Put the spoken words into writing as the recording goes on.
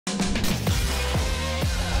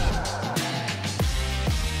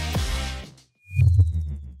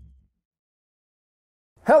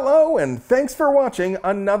Hello and thanks for watching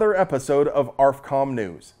another episode of ARFCOM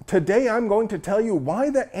News. Today I'm going to tell you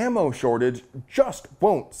why the ammo shortage just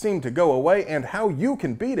won't seem to go away and how you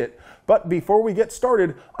can beat it. But before we get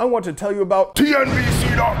started, I want to tell you about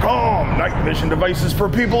TNVC.com, night vision devices for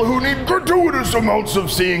people who need gratuitous amounts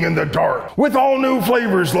of seeing in the dark. With all new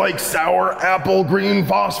flavors like sour apple green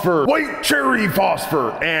phosphor, white cherry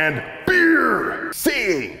phosphor, and beer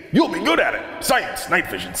seeing. You'll be good at it. Science,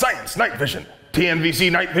 night vision, science, night vision. TNVC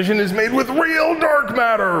night vision is made with real dark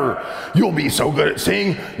matter. You'll be so good at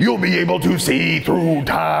seeing, you'll be able to see through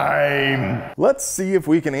time. Let's see if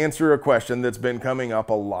we can answer a question that's been coming up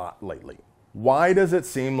a lot lately. Why does it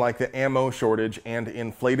seem like the ammo shortage and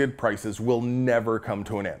inflated prices will never come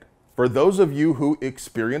to an end? For those of you who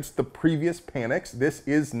experienced the previous panics, this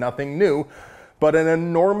is nothing new, but an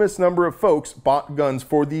enormous number of folks bought guns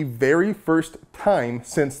for the very first time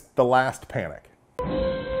since the last panic.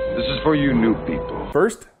 This is for you new people.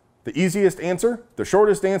 First, the easiest answer, the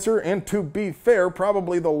shortest answer, and to be fair,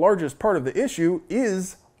 probably the largest part of the issue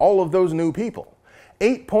is all of those new people.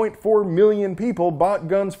 8.4 million people bought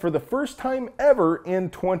guns for the first time ever in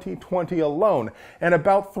 2020 alone, and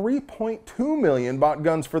about 3.2 million bought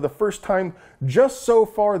guns for the first time just so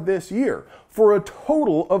far this year, for a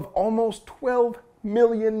total of almost 12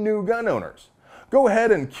 million new gun owners. Go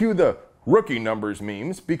ahead and cue the rookie numbers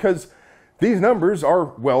memes, because these numbers are,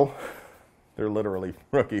 well, they're literally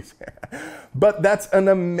rookies. But that's an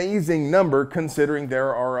amazing number considering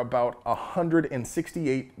there are about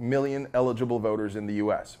 168 million eligible voters in the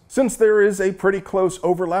US. Since there is a pretty close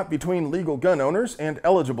overlap between legal gun owners and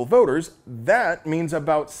eligible voters, that means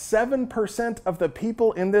about 7% of the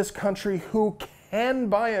people in this country who can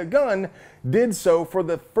buy a gun did so for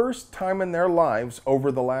the first time in their lives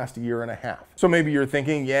over the last year and a half. So maybe you're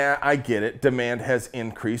thinking, yeah, I get it, demand has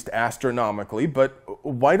increased astronomically, but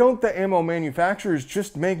why don't the ammo manufacturers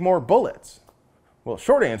just make more bullets? Well,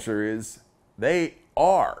 short answer is they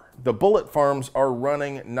are. The bullet farms are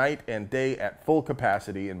running night and day at full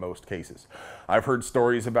capacity in most cases. I've heard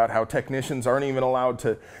stories about how technicians aren't even allowed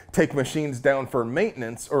to take machines down for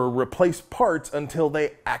maintenance or replace parts until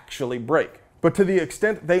they actually break. But to the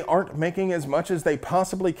extent they aren't making as much as they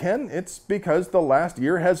possibly can, it's because the last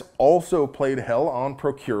year has also played hell on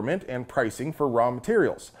procurement and pricing for raw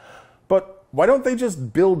materials. But why don't they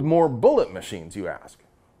just build more bullet machines, you ask?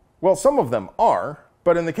 Well, some of them are,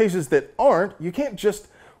 but in the cases that aren't, you can't just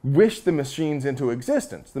wish the machines into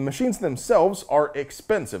existence. The machines themselves are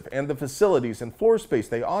expensive, and the facilities and floor space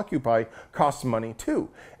they occupy costs money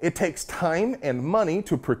too. It takes time and money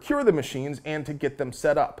to procure the machines and to get them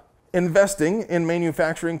set up. Investing in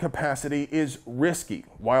manufacturing capacity is risky.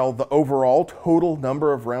 While the overall total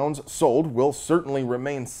number of rounds sold will certainly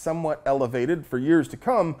remain somewhat elevated for years to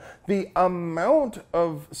come, the amount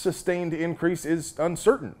of sustained increase is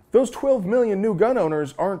uncertain. Those 12 million new gun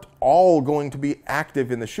owners aren't all going to be active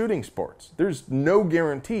in the shooting sports. There's no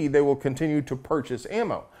guarantee they will continue to purchase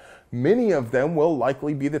ammo. Many of them will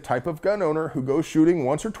likely be the type of gun owner who goes shooting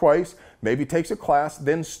once or twice, maybe takes a class,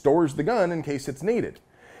 then stores the gun in case it's needed.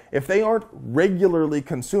 If they aren't regularly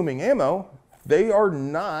consuming ammo, they are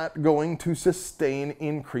not going to sustain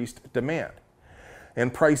increased demand.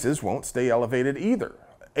 And prices won't stay elevated either.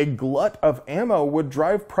 A glut of ammo would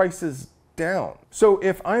drive prices down. So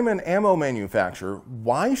if I'm an ammo manufacturer,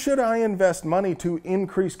 why should I invest money to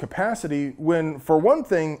increase capacity when, for one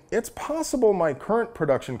thing, it's possible my current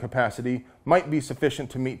production capacity might be sufficient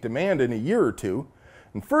to meet demand in a year or two,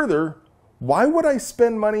 and further, why would I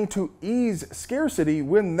spend money to ease scarcity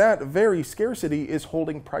when that very scarcity is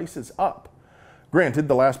holding prices up? Granted,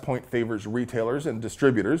 the last point favors retailers and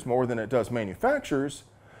distributors more than it does manufacturers,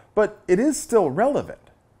 but it is still relevant.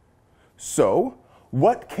 So,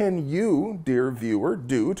 what can you, dear viewer,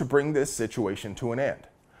 do to bring this situation to an end?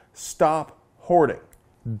 Stop hoarding.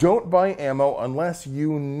 Don't buy ammo unless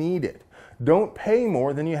you need it. Don't pay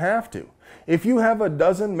more than you have to. If you have a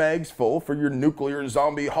dozen mags full for your nuclear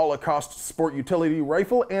zombie holocaust sport utility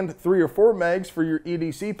rifle and 3 or 4 mags for your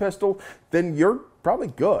EDC pistol, then you're probably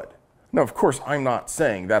good. Now, of course, I'm not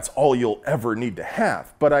saying that's all you'll ever need to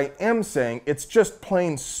have, but I am saying it's just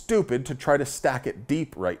plain stupid to try to stack it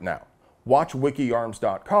deep right now. Watch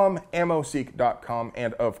wikiarms.com, ammoseek.com,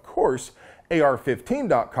 and of course,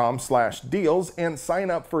 AR15.com/deals and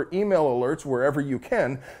sign up for email alerts wherever you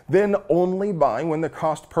can, then only buy when the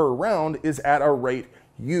cost per round is at a rate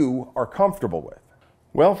you are comfortable with.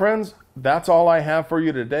 Well, friends, that's all I have for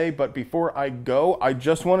you today, but before I go, I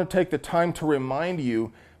just want to take the time to remind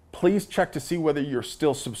you, please check to see whether you're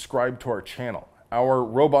still subscribed to our channel. Our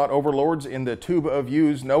robot overlords in the tube of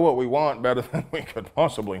views know what we want better than we could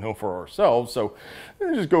possibly know for ourselves, so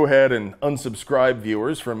just go ahead and unsubscribe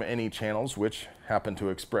viewers from any channels which happen to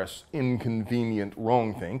express inconvenient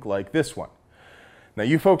wrongthink like this one. Now,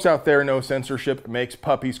 you folks out there know censorship makes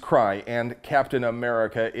puppies cry, and Captain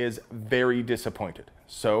America is very disappointed.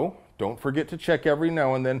 So, don't forget to check every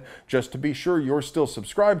now and then just to be sure you're still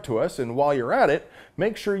subscribed to us, and while you're at it,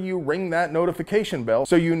 make sure you ring that notification bell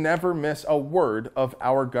so you never miss a word of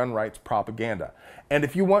our gun rights propaganda. And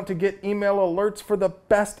if you want to get email alerts for the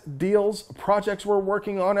best deals, projects we're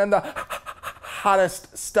working on, and the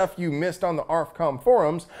hottest stuff you missed on the ARFCOM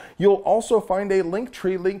forums, you'll also find a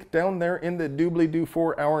Linktree link down there in the doobly-doo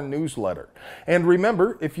for our newsletter. And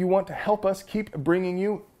remember, if you want to help us keep bringing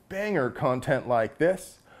you banger content like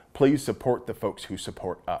this, please support the folks who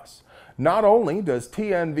support us. Not only does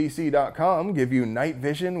TNVC.com give you night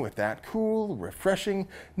vision with that cool, refreshing,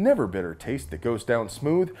 never bitter taste that goes down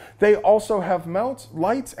smooth, they also have mounts,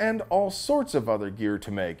 lights, and all sorts of other gear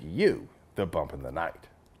to make you the bump in the night.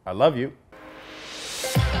 I love you.